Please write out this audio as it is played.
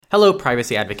Hello,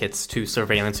 privacy advocates, to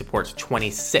Surveillance Report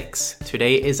 26.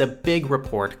 Today is a big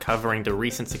report covering the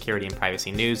recent security and privacy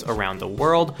news around the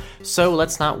world, so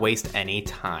let's not waste any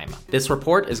time. This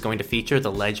report is going to feature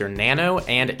the Ledger Nano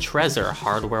and Trezor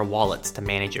hardware wallets to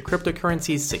manage your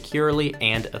cryptocurrencies securely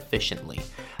and efficiently.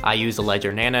 I use the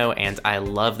Ledger Nano and I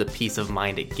love the peace of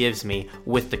mind it gives me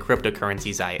with the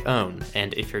cryptocurrencies I own,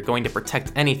 and if you're going to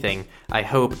protect anything, I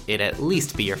hope it at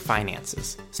least be your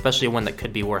finances, especially one that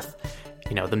could be worth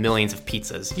the millions of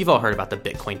pizzas. You've all heard about the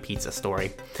Bitcoin pizza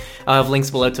story. I'll have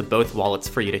links below to both wallets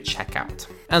for you to check out.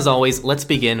 As always, let's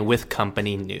begin with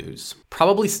company news.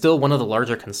 Probably still one of the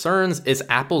larger concerns is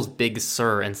Apple's Big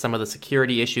Sur and some of the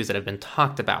security issues that have been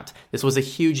talked about. This was a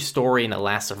huge story in the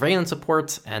last surveillance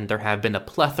report, and there have been a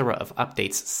plethora of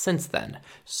updates since then.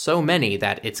 So many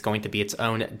that it's going to be its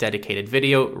own dedicated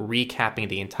video recapping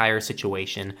the entire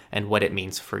situation and what it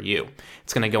means for you.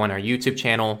 It's going to go on our YouTube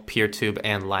channel, PeerTube,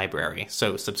 and library,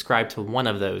 so subscribe to one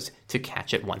of those to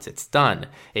catch it once it's done.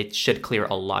 It should clear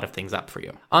a lot of things up for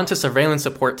you. On to surveillance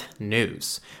report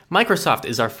news. Microsoft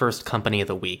is our first company of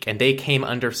the week, and they came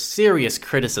under serious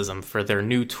criticism for their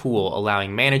new tool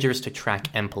allowing managers to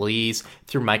track employees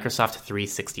through Microsoft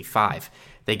 365.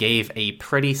 They gave a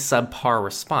pretty subpar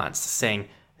response, saying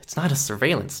it's not a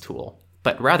surveillance tool,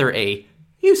 but rather a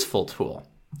useful tool.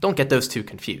 Don't get those two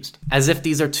confused. As if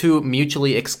these are two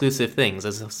mutually exclusive things,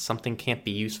 as if something can't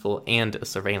be useful and a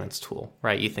surveillance tool,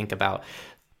 right? You think about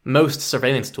most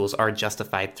surveillance tools are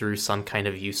justified through some kind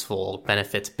of useful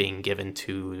benefits being given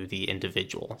to the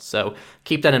individual. So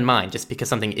keep that in mind. Just because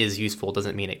something is useful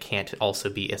doesn't mean it can't also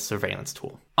be a surveillance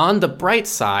tool. On the bright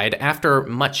side, after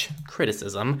much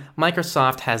criticism,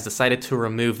 Microsoft has decided to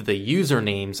remove the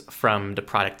usernames from the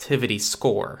productivity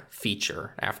score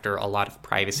feature after a lot of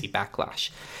privacy backlash.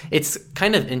 It's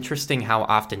kind of interesting how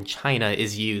often China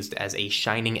is used as a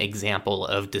shining example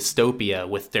of dystopia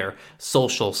with their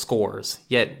social scores,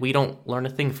 yet we don't learn a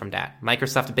thing from that.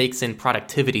 Microsoft bakes in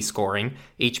productivity scoring.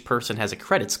 Each person has a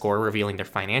credit score revealing their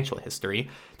financial history.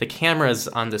 The cameras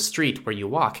on the street where you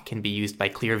walk can be used by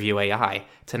Clearview AI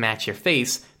to match your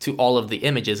face to all of the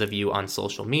images of you on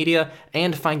social media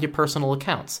and find your personal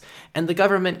accounts. And the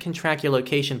government can track your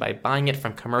location by buying it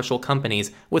from commercial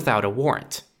companies without a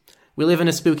warrant. We live in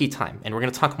a spooky time, and we're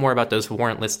going to talk more about those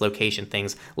warrantless location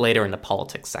things later in the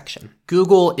politics section.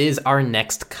 Google is our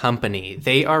next company.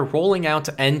 They are rolling out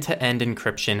end-to-end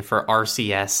encryption for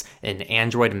RCS in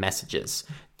Android messages.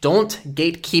 Don't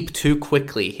gatekeep too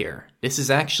quickly here. This is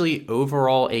actually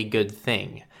overall a good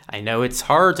thing. I know it's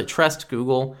hard to trust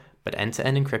Google, but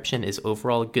end-to-end encryption is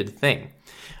overall a good thing.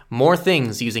 More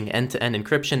things using end-to-end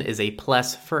encryption is a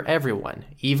plus for everyone,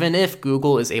 even if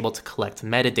Google is able to collect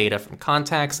metadata from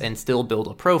contacts and still build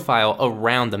a profile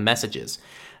around the messages.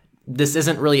 This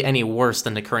isn't really any worse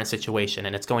than the current situation,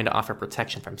 and it's going to offer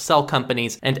protection from cell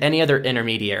companies and any other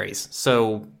intermediaries.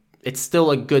 So it's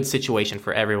still a good situation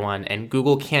for everyone, and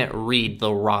Google can't read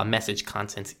the raw message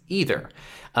content either.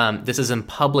 This is in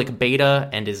public beta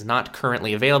and is not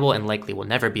currently available and likely will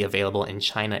never be available in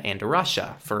China and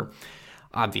Russia for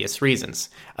obvious reasons.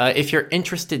 If you're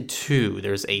interested too,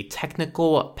 there's a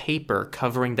technical paper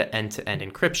covering the end-to-end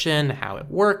encryption, how it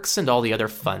works, and all the other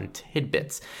fun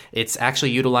tidbits. It's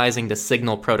actually utilizing the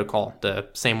Signal protocol, the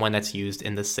same one that's used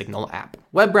in the Signal app.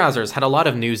 Web browsers had a lot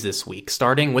of news this week,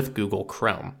 starting with Google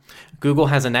Chrome. Google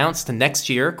has announced next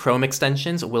year Chrome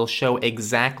extensions will show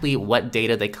exactly what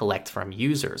data they collect from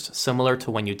users, similar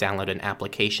to when you download an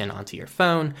application onto your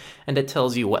phone, and it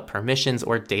tells you what permissions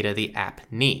or data the app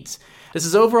needs. This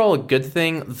is overall a good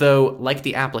thing, though, like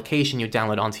the application you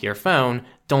download onto your phone,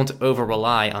 don't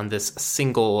over-rely on this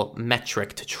single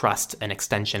metric to trust an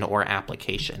extension or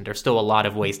application. There's still a lot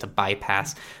of ways to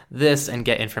bypass this and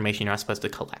get information you're not supposed to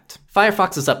collect.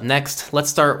 Firefox is up next. Let's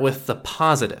start with the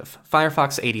positive.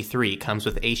 Firefox 83 comes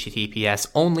with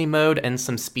HTTPS only mode and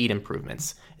some speed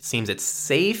improvements. It seems it's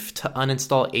safe to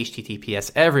uninstall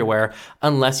HTTPS everywhere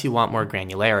unless you want more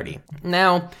granularity.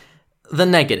 Now, the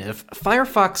negative.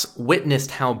 Firefox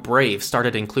witnessed how Brave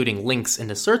started including links in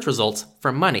the search results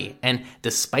for money, and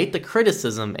despite the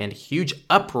criticism and huge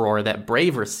uproar that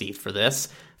Brave received for this,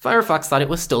 Firefox thought it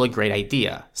was still a great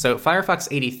idea. So Firefox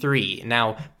 83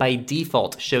 now by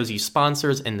default shows you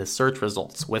sponsors in the search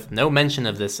results with no mention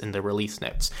of this in the release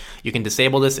notes. You can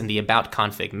disable this in the About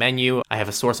Config menu. I have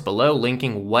a source below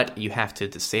linking what you have to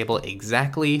disable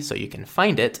exactly so you can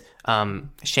find it.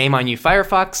 Shame on you,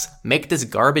 Firefox. Make this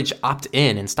garbage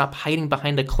opt-in and stop hiding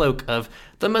behind the cloak of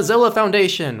the Mozilla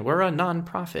Foundation. We're a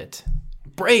non-profit.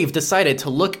 Brave decided to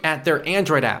look at their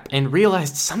Android app and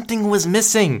realized something was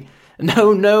missing.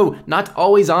 No, not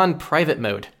always on private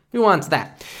mode. Who wants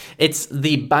that? It's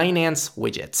the Binance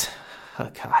widget.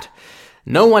 Oh god.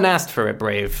 No one asked for it,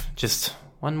 Brave. Just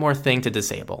one more thing to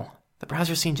disable. The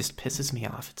browser scene just pisses me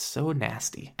off. It's so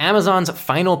nasty. Amazon's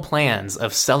final plans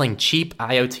of selling cheap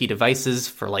IoT devices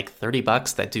for like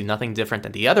 $30 that do nothing different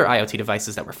than the other IoT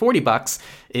devices that were $40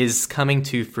 is coming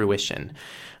to fruition.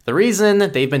 The reason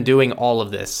they've been doing all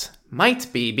of this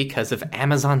might be because of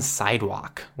Amazon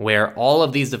Sidewalk, where all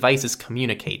of these devices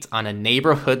communicate on a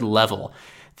neighborhood level.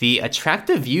 The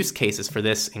attractive use cases for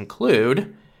this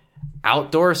include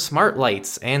outdoor smart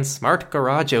lights and smart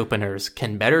garage openers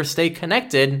can better stay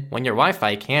connected when your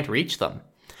Wi-Fi can't reach them.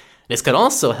 This could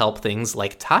also help things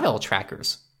like tile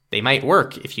trackers. They might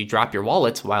work if you drop your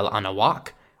wallet while on a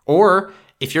walk, or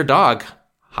if your dog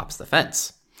hops the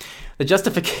fence. The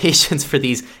justifications for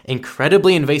these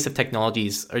incredibly invasive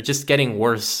technologies are just getting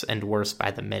worse and worse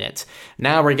by the minute.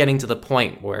 Now we're getting to the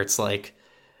point where it's like,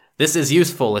 this is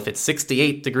useful if it's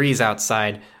 68 degrees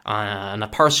outside on a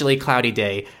partially cloudy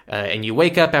day, and you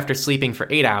wake up after sleeping for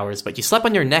 8 hours, but you slept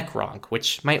on your neck wrong,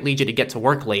 which might lead you to get to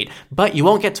work late. But you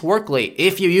won't get to work late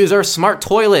if you use our smart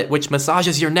toilet, which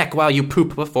massages your neck while you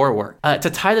poop before work. To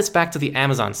tie this back to the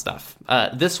Amazon stuff,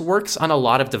 this works on a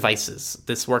lot of devices.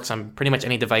 This works on pretty much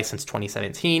any device since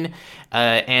 2017,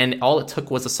 and all it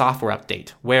took was a software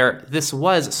update, where this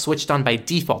was switched on by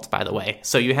default, by the way.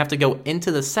 So you have to go into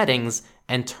the settings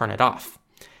and turn it off.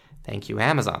 Thank you,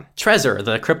 Amazon. Trezor,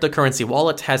 the cryptocurrency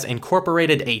wallet, has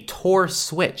incorporated a Tor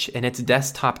switch in its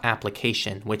desktop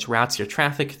application, which routes your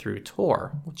traffic through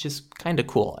Tor, which is kind of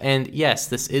cool. And yes,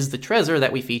 this is the Trezor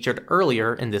that we featured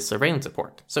earlier in this surveillance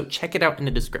report, so check it out in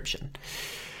the description.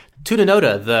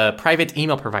 Tudanoda, the private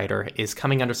email provider, is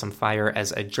coming under some fire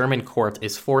as a German court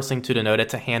is forcing Tudanoda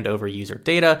to hand over user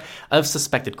data of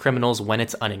suspected criminals when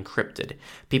it's unencrypted.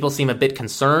 People seem a bit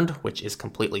concerned, which is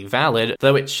completely valid,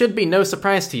 though it should be no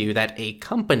surprise to you that a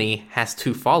company has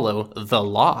to follow the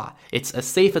law. It's a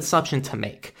safe assumption to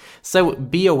make. So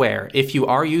be aware, if you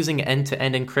are using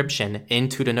end-to-end encryption in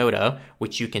Tudanoda,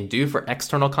 which you can do for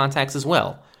external contacts as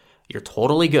well, you're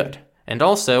totally good. And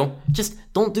also, just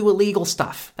don't do illegal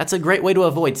stuff. That's a great way to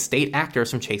avoid state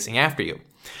actors from chasing after you.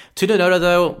 Tudanoda,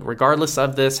 though, regardless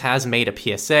of this, has made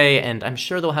a PSA, and I'm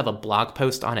sure they'll have a blog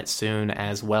post on it soon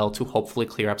as well to hopefully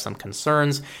clear up some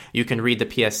concerns. You can read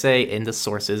the PSA in the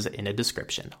sources in a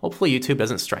description. Hopefully YouTube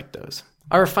doesn't strike those.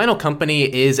 Our final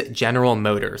company is General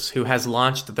Motors, who has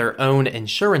launched their own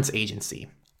insurance agency,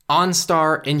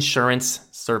 OnStar Insurance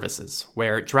Services,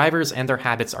 where drivers and their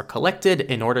habits are collected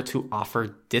in order to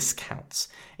offer discounts.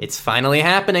 It's finally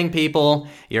happening, people.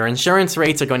 Your insurance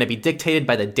rates are going to be dictated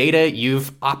by the data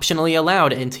you've optionally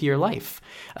allowed into your life.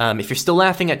 If you're still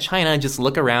laughing at China, just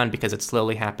look around because it's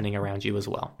slowly happening around you as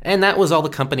well. And that was all the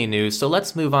company news, so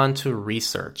let's move on to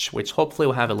research, which hopefully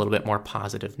will have a little bit more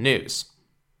positive news.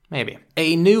 Maybe.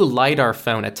 A new LiDAR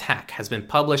phone attack has been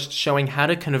published showing how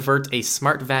to convert a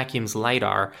smart vacuum's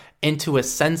LiDAR into a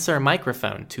sensor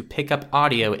microphone to pick up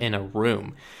audio in a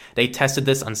room. They tested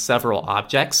this on several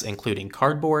objects, including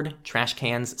cardboard, trash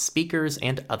cans, speakers,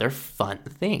 and other fun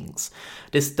things.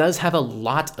 This does have a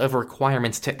lot of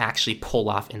requirements to actually pull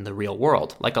off in the real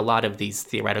world, like a lot of these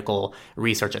theoretical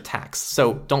research attacks.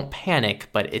 So don't panic,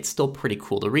 but it's still pretty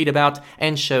cool to read about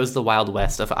and shows the Wild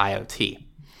West of IoT.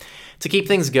 To keep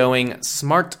things going,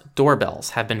 smart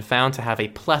doorbells have been found to have a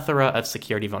plethora of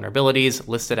security vulnerabilities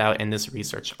listed out in this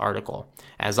research article.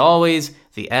 As always,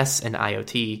 the S in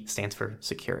IoT stands for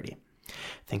security.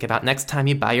 Think about next time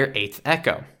you buy your 8th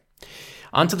Echo.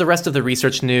 On to the rest of the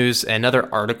research news.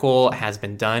 Another article has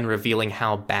been done revealing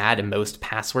how bad most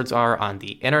passwords are on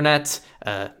the internet.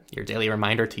 Your daily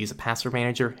reminder to use a password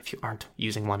manager if you aren't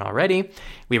using one already.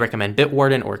 We recommend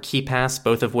Bitwarden or KeePass,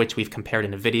 both of which we've compared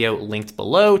in a video linked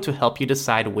below to help you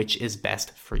decide which is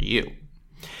best for you.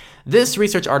 This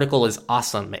research article is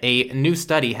awesome. A new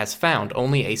study has found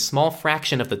only a small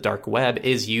fraction of the dark web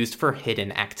is used for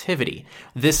hidden activity.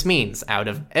 This means out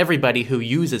of everybody who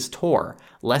uses Tor,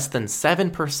 less than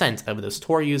 7% of those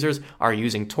Tor users are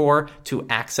using Tor to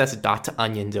access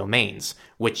 .onion domains,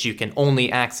 which you can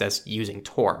only access using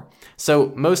Tor.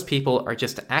 So most people are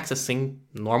just accessing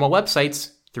normal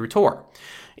websites through Tor.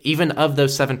 Even of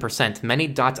those 7%,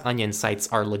 many .onion sites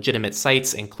are legitimate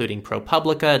sites, including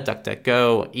ProPublica,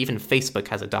 DuckDuckGo, even Facebook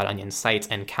has a .onion site,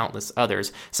 and countless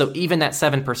others. So even that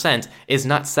 7% is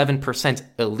not 7%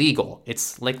 illegal.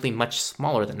 It's likely much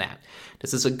smaller than that.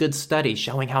 This is a good study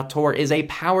showing how Tor is a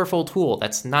powerful tool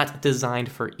that's not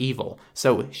designed for evil.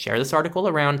 So share this article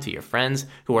around to your friends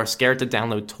who are scared to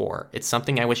download Tor. It's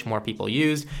something I wish more people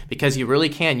used because you really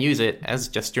can use it as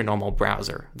just your normal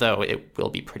browser, though it will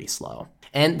be pretty slow.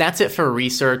 And that's it for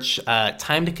research.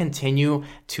 Time to continue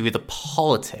to the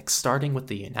politics, starting with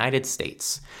the United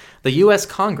States. The U.S.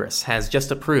 Congress has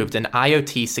just approved an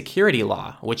IoT security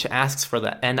law, which asks for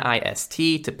the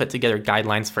NIST to put together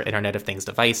guidelines for Internet of Things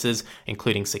devices,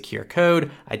 including secure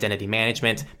code, identity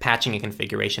management, patching and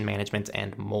configuration management,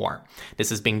 and more.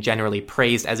 This is being generally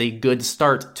praised as a good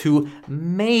start to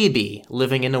maybe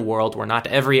living in a world where not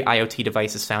every IoT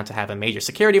device is found to have a major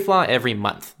security flaw every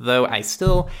month, though I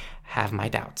still have my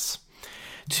doubts.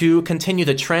 To continue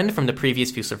the trend from the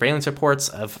previous few surveillance reports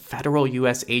of federal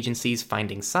U.S. agencies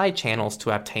finding side channels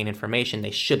to obtain information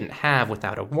they shouldn't have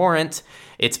without a warrant,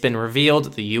 it's been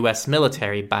revealed the U.S.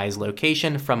 military buys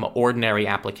location from ordinary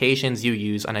applications you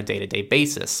use on a day-to-day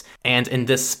basis. And in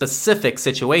this specific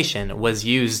situation was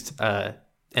used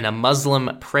in a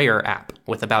Muslim prayer app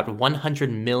with about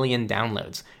 100 million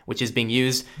downloads, which is being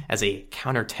used as a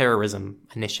counterterrorism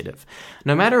initiative.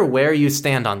 No matter where you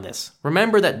stand on this,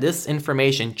 remember that this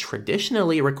information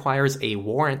traditionally requires a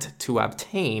warrant to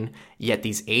obtain, yet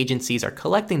these agencies are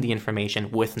collecting the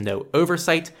information with no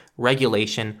oversight,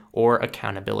 regulation, or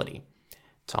accountability.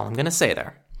 That's all I'm going to say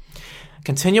there.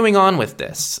 Continuing on with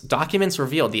this, documents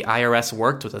revealed the IRS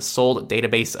worked with a sold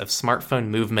database of smartphone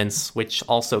movements, which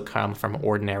also come from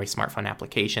ordinary smartphone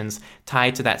applications,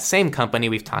 tied to that same company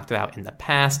we've talked about in the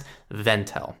past,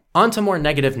 Ventel. On to more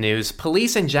negative news.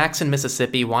 Police in Jackson,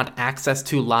 Mississippi want access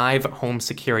to live home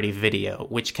security video,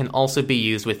 which can also be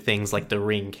used with things like the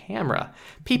Ring camera.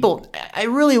 People, I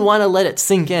really want to let it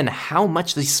sink in how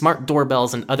much these smart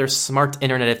doorbells and other smart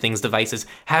Internet of Things devices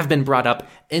have been brought up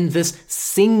in this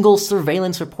single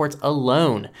surveillance report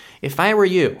alone. If I were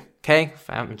you, okay,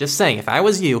 I'm just saying, if I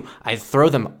was you, I'd throw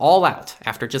them all out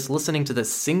after just listening to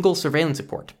this single surveillance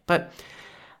report. But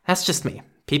that's just me.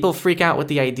 People freak out with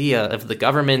the idea of the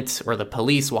government or the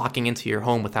police walking into your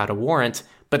home without a warrant,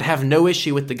 but have no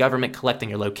issue with the government collecting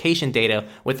your location data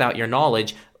without your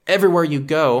knowledge everywhere you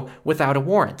go without a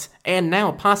warrant, and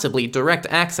now possibly direct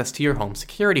access to your home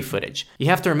security footage. You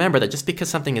have to remember that just because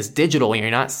something is digital and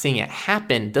you're not seeing it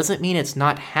happen doesn't mean it's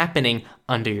not happening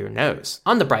under your nose.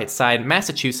 On the bright side,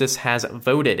 Massachusetts has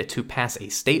voted to pass a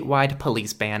statewide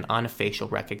police ban on facial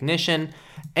recognition,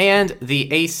 and the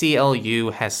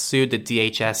ACLU has sued the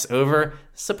DHS over,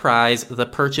 surprise, the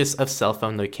purchase of cell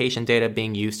phone location data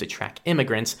being used to track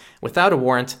immigrants without a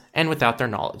warrant and without their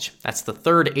knowledge. That's the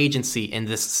third agency in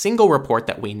this single report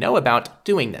that we know about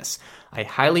doing this. I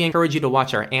highly encourage you to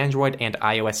watch our Android and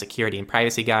iOS security and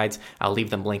privacy guides. I'll leave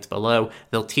them linked below.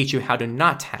 They'll teach you how to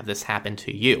not have this happen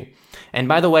to you. And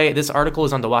by the way, this article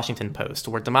is on the Washington Post,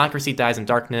 where democracy dies in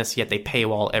darkness, yet they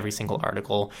paywall every single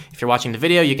article. If you're watching the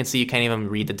video, you can see you can't even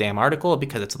read the damn article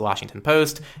because it's the Washington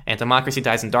Post, and democracy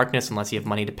dies in darkness unless you have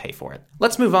money to pay for it.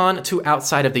 Let's move on to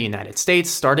outside of the United States,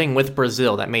 starting with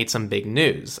Brazil that made some big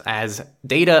news, as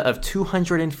data of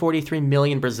 243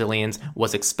 million Brazilians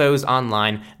was exposed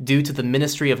online due to the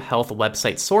Ministry of Health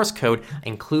website source code,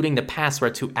 including the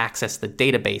password to access the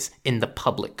database in the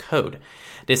public code.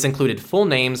 This included full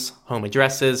names, home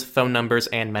addresses, phone numbers,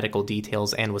 and medical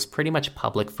details, and was pretty much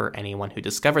public for anyone who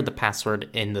discovered the password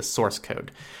in the source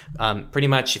code. Pretty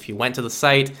much, if you went to the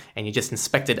site and you just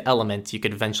inspected elements, you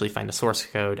could eventually find the source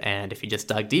code, and if you just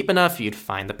dug deep enough, you'd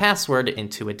find the password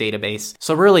into a database.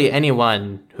 So really,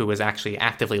 anyone who was actually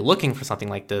actively looking for something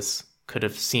like this could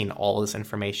have seen all this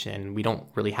information. We don't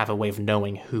really have a way of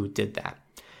knowing who did that.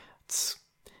 It's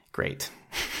great.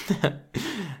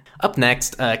 Up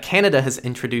next, Canada has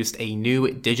introduced a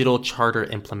new Digital Charter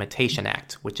Implementation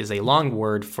Act, which is a long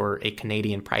word for a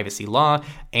Canadian privacy law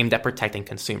aimed at protecting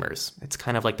consumers. It's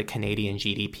kind of like the Canadian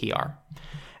GDPR.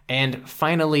 And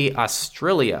finally,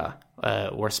 Australia,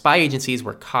 where spy agencies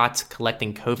were caught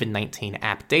collecting COVID-19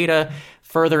 app data,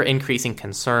 further increasing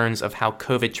concerns of how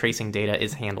COVID tracing data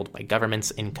is handled by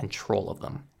governments in control of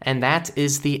them. And that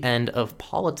is the end of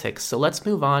politics. So let's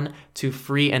move on to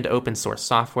free and open source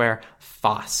software,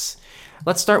 FOSS.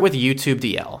 Let's start with YouTube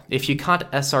DL. If you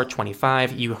caught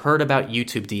SR25, you heard about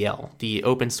YouTube DL, the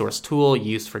open source tool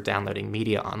used for downloading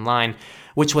media online,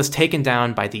 which was taken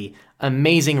down by the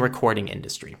amazing recording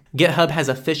industry. GitHub has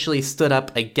officially stood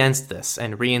up against this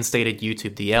and reinstated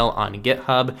YouTube DL on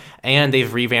GitHub, and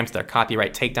they've revamped their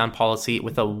copyright takedown policy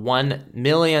with a $1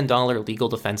 million legal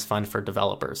defense fund for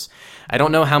developers. I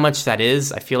don't know how much that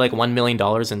is. I feel like $1 million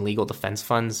in legal defense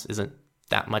funds isn't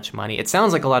that much money. It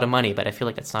sounds like a lot of money, but I feel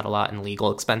like that's not a lot in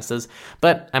legal expenses.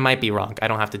 But I might be wrong. I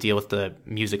don't have to deal with the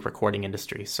music recording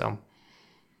industry, so,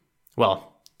 well,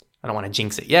 I don't want to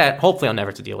jinx it yet. Hopefully I'll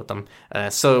never have to deal with them.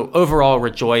 So overall,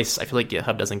 rejoice. I feel like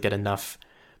GitHub doesn't get enough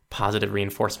positive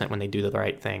reinforcement when they do the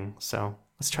right thing. So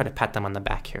Let's try to pat them on the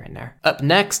back here and there. Up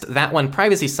next, That One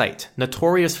Privacy Site,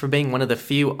 notorious for being one of the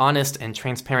few honest and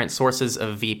transparent sources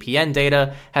of VPN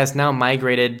data, has now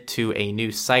migrated to a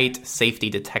new site, Safety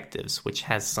Detectives, which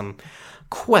has some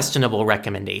questionable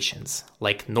recommendations,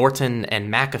 like Norton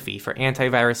and McAfee for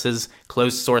antiviruses,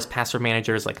 closed source password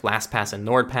managers like LastPass and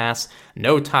NordPass,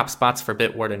 no top spots for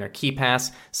Bitwarden or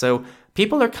KeePass, so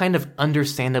people are kind of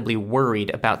understandably worried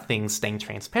about things staying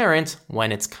transparent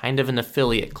when it's kind of an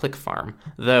affiliate click farm.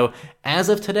 Though, as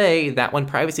of today, That One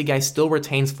Privacy Guy still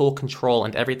retains full control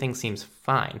and everything seems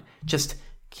fine. Just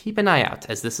keep an eye out,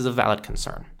 as this is a valid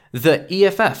concern. The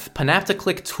EFF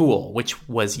Panopticlick tool, which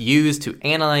was used to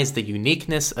analyze the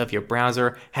uniqueness of your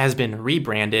browser, has been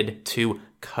rebranded to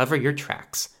Cover Your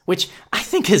Tracks, which I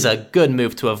think is a good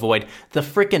move to avoid the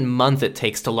frickin' month it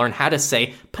takes to learn how to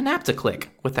say Panopticlick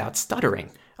without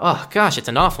stuttering. Oh gosh, it's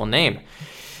an awful name.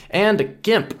 And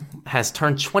GIMP has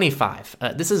turned 25.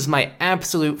 This is my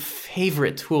absolute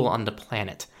favorite tool on the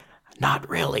planet. Not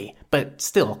really, but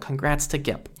still, congrats to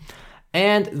GIMP.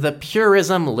 And the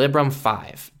Purism Librem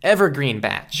 5 Evergreen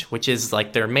batch, which is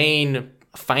like their main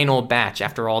final batch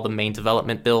after all the main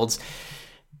development builds,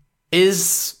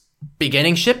 is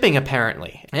beginning shipping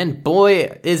apparently. And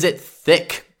boy, is it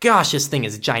thick. Gosh, this thing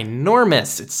is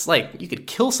ginormous. It's like you could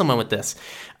kill someone with this.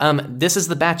 This is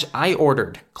the batch I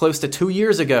ordered close to 2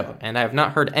 years ago, and I have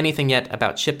not heard anything yet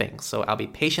about shipping, so I'll be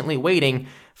patiently waiting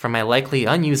for my likely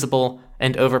unusable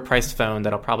and overpriced phone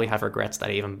that I'll probably have regrets that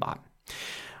I even bought.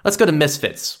 Let's go to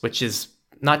Misfits, which is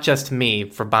not just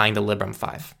me for buying the Librem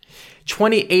 5.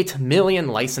 28 million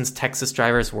licensed Texas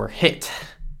drivers were hit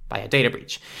by a data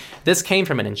breach. This came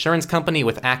from an insurance company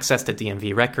with access to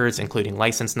DMV records, including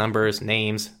license numbers,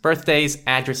 names, birthdays,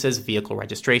 addresses, vehicle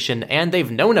registration, and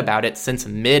they've known about it since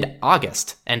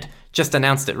mid-August and just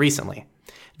announced it recently.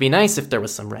 It'd be nice if there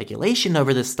was some regulation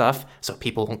over this stuff so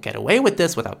people won't get away with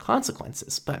this without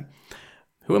consequences, but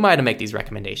who am I to make these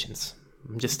recommendations?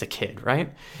 I'm just a kid,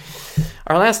 right?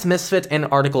 Our last Misfit and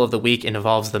article of the week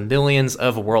involves the millions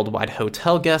of worldwide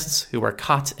hotel guests who were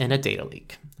caught in a data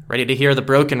leak. Ready to hear the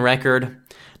broken record?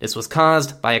 This was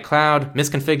caused by a cloud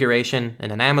misconfiguration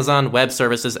in an Amazon Web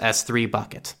Services S3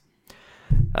 bucket.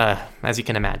 As you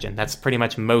can imagine, that's pretty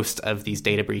much most of these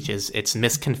data breaches. It's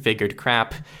misconfigured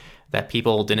crap that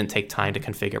people didn't take time to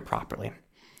configure properly.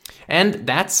 And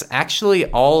that's actually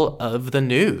all of the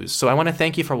news. So I want to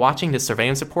thank you for watching this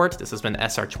surveillance report. This has been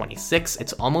SR26.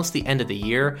 It's almost the end of the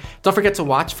year. Don't forget to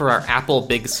watch for our Apple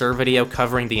Big Sur video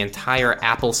covering the entire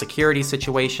Apple security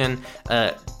situation.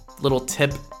 Little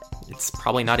tip, it's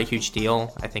probably not a huge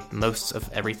deal. I think most of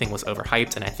everything was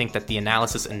overhyped, and I think that the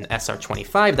analysis in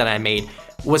SR25 that I made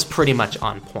was pretty much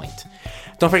on point.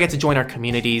 Don't forget to join our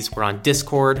communities. We're on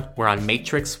Discord. We're on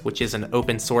Matrix, which is an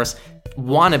open source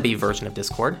wannabe version of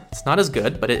Discord. It's not as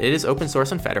good, but it is open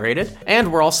source and federated.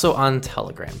 And we're also on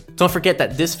Telegram. Don't forget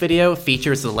that this video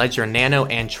features the Ledger Nano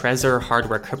and Trezor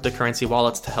hardware cryptocurrency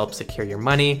wallets to help secure your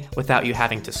money without you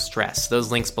having to stress.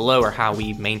 Those links below are how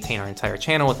we maintain our entire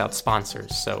channel without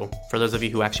sponsors. So for those of you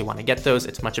who actually want to get those,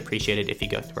 it's much appreciated if you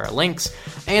go through our links.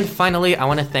 And finally, I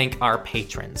want to thank our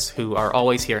patrons who are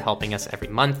always here helping us every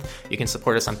month. You can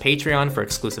support us on Patreon for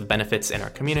exclusive benefits in our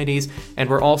communities. And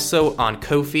we're also on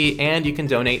Ko-fi, and you can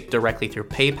donate directly through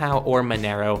PayPal or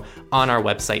Monero on our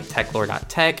website,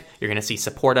 techlore.tech. You're going to see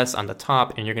support us on the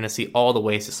top, and you're going to see all the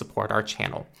ways to support our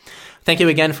channel. Thank you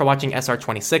again for watching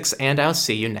SR26, and I'll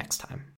see you next time.